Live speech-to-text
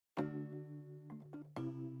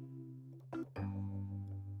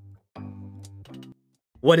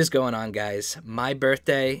What is going on, guys? My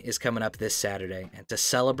birthday is coming up this Saturday, and to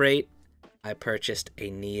celebrate, I purchased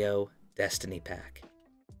a Neo Destiny pack.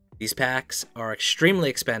 These packs are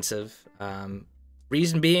extremely expensive.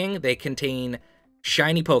 Reason being, they contain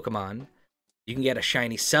shiny Pokemon. You can get a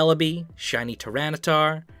shiny Celebi, shiny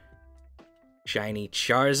Tyranitar, shiny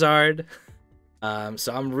Charizard.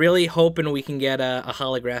 So I'm really hoping we can get a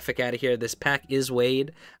holographic out of here. This pack is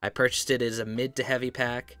weighed. I purchased it as a mid to heavy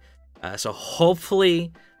pack. So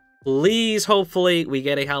hopefully, please, hopefully, we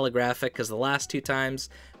get a holographic, because the last two times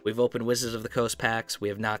we've opened Wizards of the Coast packs, we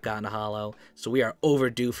have not gotten a holo. So we are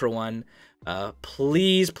overdue for one.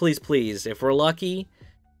 Please, please, please, if we're lucky,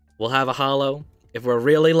 we'll have a holo. If we're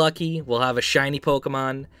really lucky, we'll have a shiny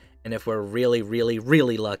Pokemon. And if we're really, really,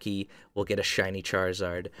 really lucky, we'll get a shiny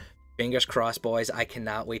Charizard. Fingers crossed, boys. I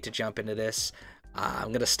cannot wait to jump into this. I'm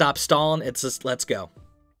going to stop stalling. It's just, let's go.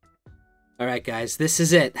 Alright, guys, this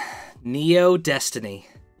is it. Neo Destiny.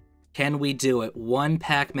 Can we do it? One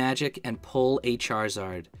pack magic and pull a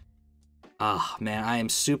Charizard. Ah, man, I am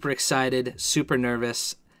super excited, super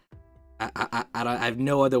nervous. I have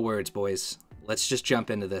no other words, boys. Let's just jump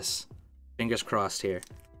into this. Fingers crossed here.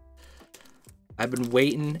 I've been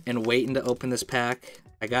waiting and waiting to open this pack.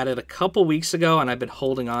 I got it a couple weeks ago, and I've been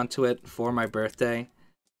holding on to it for my birthday.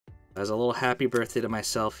 As a little happy birthday to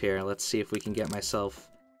myself here. Let's see if we can get myself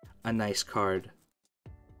a nice card.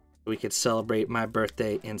 We could celebrate my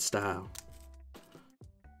birthday in style.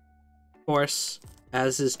 Of course,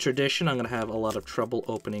 as is tradition, I'm going to have a lot of trouble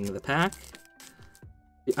opening the pack.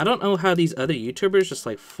 I don't know how these other YouTubers just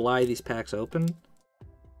like fly these packs open.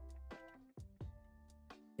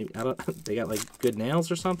 I don't, they got like good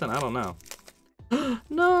nails or something? I don't know.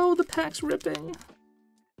 No, the pack's ripping.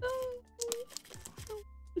 No.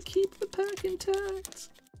 Keep the pack intact.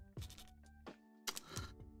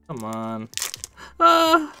 Come on.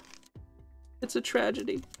 Ah! It's a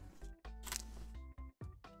tragedy.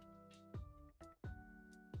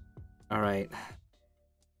 Alright.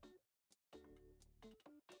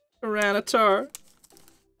 Tyranitar.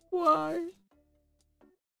 Why?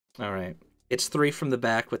 Alright. It's 3 from the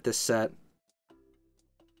back with this set.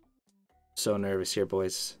 So nervous here,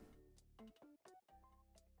 boys.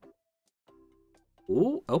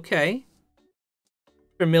 Ooh, okay.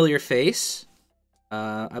 Familiar face.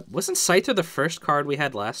 Wasn't Scyther the first card we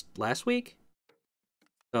had last week?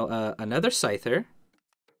 So, another Scyther.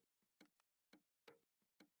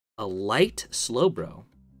 A light Slowbro.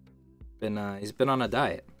 He's been on a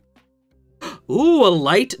diet. Ooh, a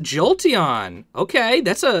light Jolteon. Okay,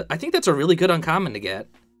 I think that's a really good uncommon to get.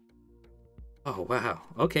 Oh, wow.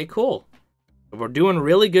 Okay, cool. We're doing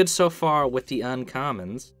really good so far with the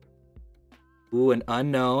uncommons. Ooh, an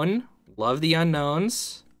unknown. Love the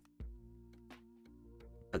unknowns.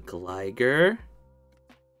 A Gligar.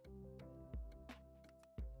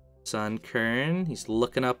 Sunkern. He's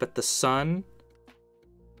looking up at the sun.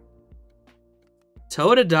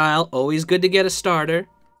 Totodile. Always good to get a starter.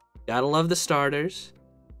 Gotta love the starters.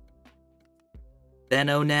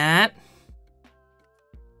 Venonat.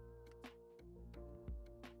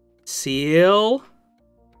 Seal.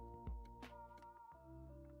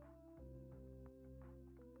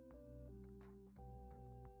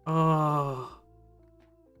 Oh.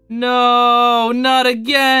 No, not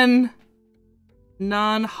again.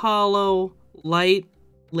 Non-holo light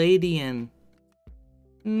Ladian.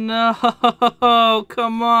 No,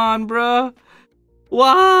 come on, bruh.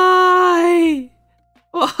 Why?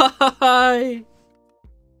 Why?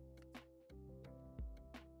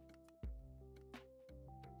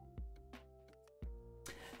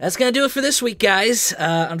 That's gonna do it for this week, guys.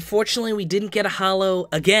 Unfortunately, we didn't get a holo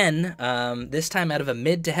again, this time out of a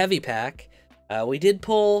mid to heavy pack. We did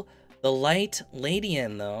pull the light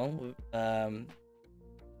Ladian, though.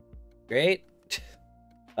 Great.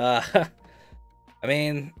 I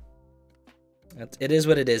mean, it is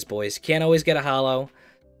what it is, boys. Can't always get a holo.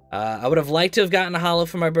 I would have liked to have gotten a holo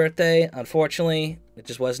for my birthday. Unfortunately, it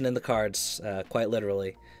just wasn't in the cards, quite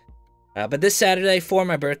literally. But this Saturday, for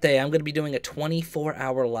my birthday, I'm going to be doing a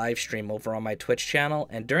 24-hour live stream over on my Twitch channel.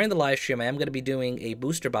 And during the live stream, I am going to be doing a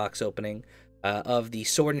booster box opening of the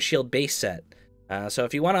Sword and Shield base set. So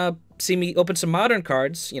if you want to see me open some modern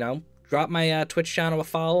cards, you know, drop my Twitch channel a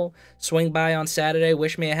follow, swing by on Saturday,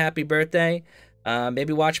 wish me a happy birthday,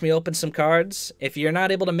 maybe watch me open some cards. If you're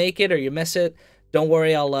not able to make it or you miss it, don't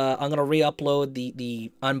worry, I'm going to re-upload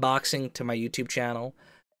the unboxing to my YouTube channel.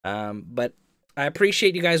 But I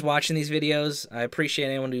appreciate you guys watching these videos. I appreciate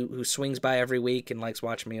anyone who swings by every week and likes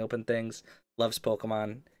watching me open things, loves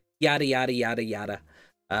Pokemon, yada, yada, yada, yada.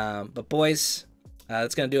 But boys,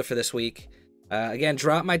 that's going to do it for this week. Again,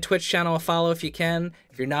 drop my Twitch channel a follow if you can.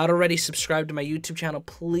 If you're not already subscribed to my YouTube channel,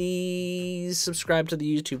 please subscribe to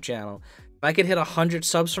the YouTube channel. If I could hit 100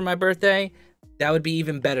 subs for my birthday, that would be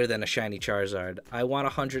even better than a shiny Charizard. I want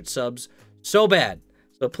 100 subs so bad.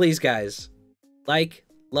 So please, guys, like,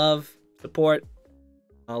 love, support.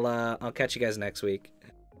 I'll catch you guys next week.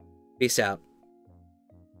 Peace out.